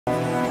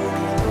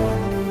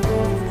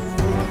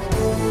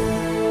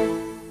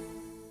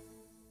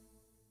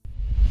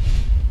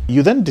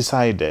You then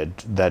decided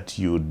that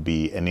you'd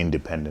be an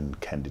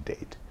independent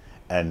candidate.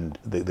 And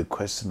the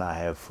question I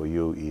have for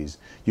you is,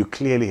 you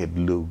clearly had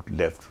looked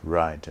left,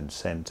 right, and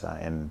center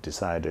and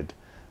decided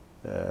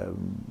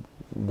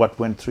what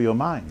went through your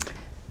mind.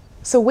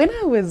 So when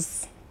I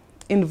was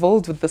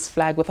involved with this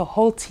flag with a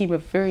whole team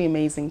of very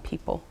amazing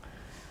people,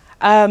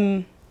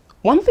 one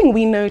thing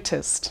we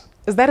noticed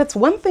is that it's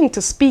one thing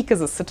to speak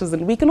as a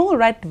citizen. We can all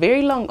write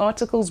very long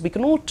articles, we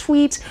can all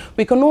tweet,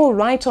 we can all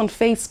write on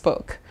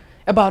Facebook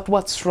about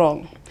what's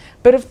wrong.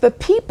 But if the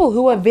people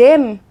who are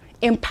then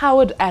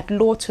empowered at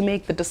law to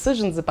make the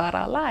decisions about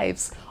our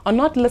lives are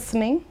not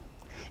listening,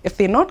 if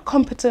they're not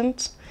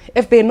competent,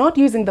 if they're not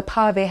using the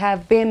power they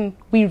have, then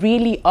we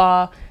really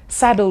are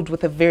saddled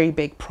with a very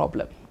big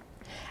problem.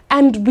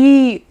 And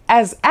we,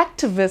 as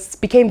activists,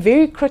 became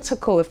very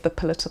critical of the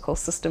political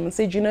system and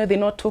said, you know, they're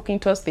not talking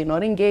to us, they're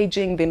not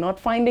engaging, they're not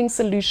finding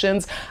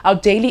solutions. Our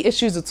daily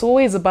issues, it's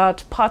always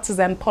about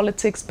partisan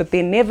politics, but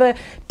they're never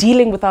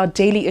dealing with our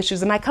daily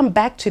issues. And I come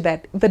back to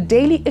that. The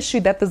daily issue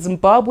that the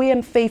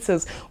Zimbabwean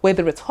faces,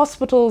 whether it's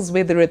hospitals,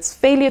 whether it's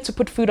failure to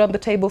put food on the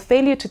table,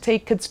 failure to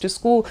take kids to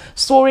school,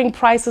 soaring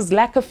prices,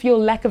 lack of fuel,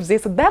 lack of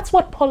zest, that's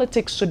what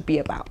politics should be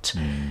about.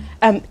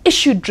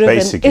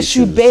 Issue-driven,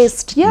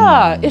 issue-based,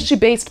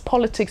 issue-based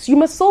politics. You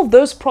must solve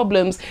those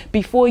problems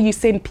before you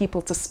send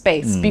people to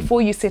space,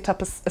 before you set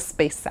up a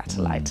space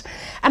satellite.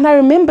 And I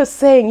remember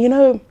saying, you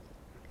know,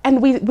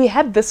 and we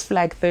had this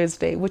Flag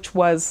Thursday, which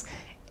was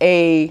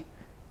an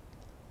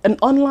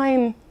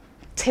online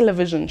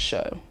television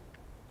show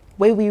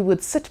where we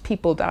would sit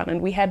people down, and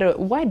we had a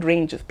wide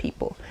range of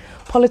people,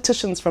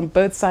 politicians from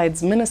both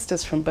sides,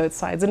 ministers from both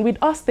sides, and we'd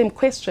ask them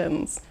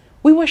questions.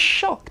 We were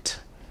shocked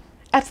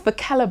at the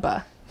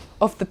caliber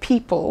of the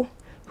people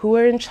who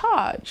were in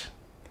charge.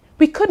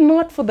 We could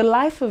not for the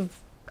life of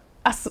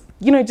us,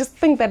 you know, just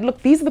think that,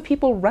 look, these are the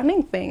people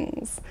running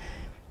things.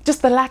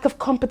 Just the lack of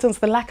competence,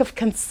 the lack of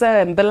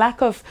concern, the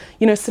lack of,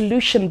 you know,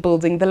 solution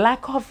building, the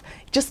lack of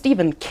just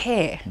even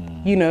care,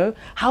 you know.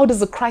 How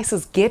does a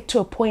crisis get to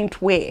a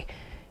point where,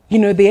 you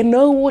know, there are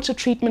no water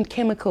treatment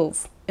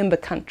chemicals in the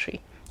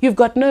country? You've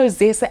got no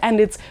ZESA, and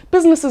it's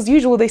business as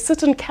usual. They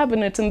sit in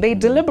cabinet and they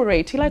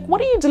deliberate. You're like,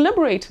 what are you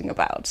deliberating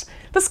about?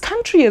 This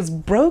country is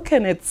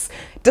broken, it's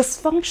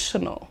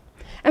dysfunctional.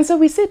 And so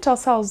we said to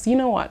ourselves, you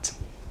know what?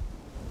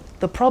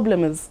 The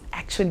problem is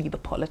actually the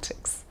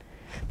politics.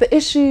 The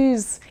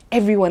issues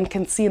everyone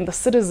can see and the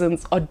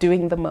citizens are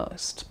doing the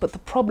most, but the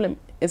problem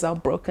is our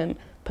broken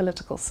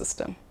political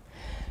system.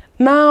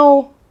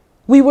 Now,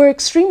 we were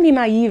extremely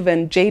naive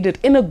and jaded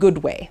in a good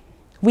way.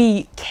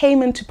 We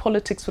came into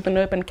politics with an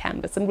open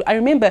canvas. And I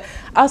remember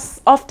us,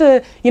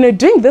 after, you know,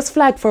 doing this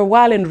flag for a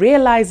while and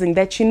realizing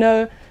that, you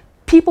know,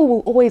 people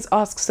will always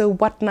ask, so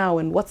what now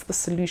and what's the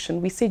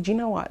solution? We said, you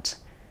know what?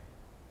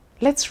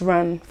 Let's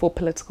run for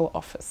political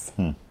office.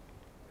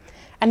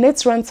 And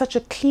let's run such a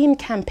clean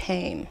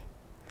campaign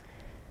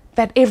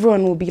that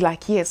everyone will be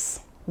like, yes,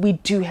 we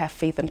do have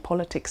faith in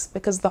politics.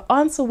 Because the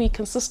answer we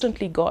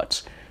consistently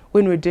got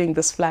when we were doing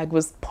this flag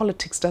was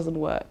politics doesn't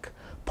work.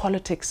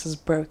 Politics is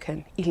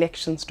broken.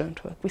 Elections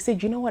don't work. We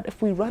said, you know what?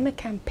 If we run a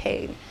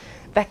campaign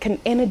that can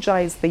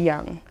energize the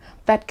young,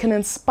 that can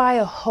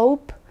inspire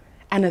hope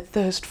and a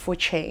thirst for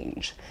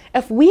change,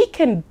 if we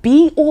can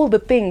be all the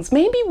things,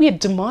 maybe we're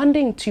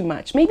demanding too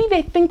much. Maybe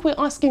they think we're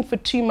asking for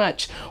too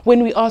much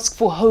when we ask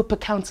for hope,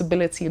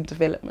 accountability, and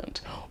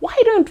development. Why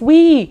don't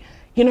we,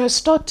 you know,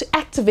 start to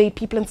activate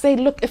people and say,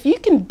 look, if you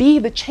can be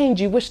the change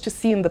you wish to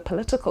see in the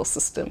political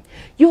system,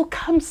 you'll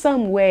come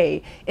some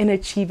way in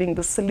achieving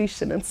the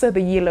solution. And so the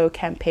Yellow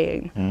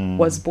campaign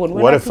was born.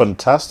 What a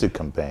fantastic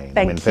campaign.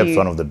 Thank I mean, perhaps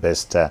one of the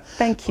best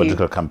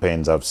political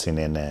campaigns I've seen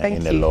in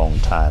a long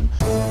time.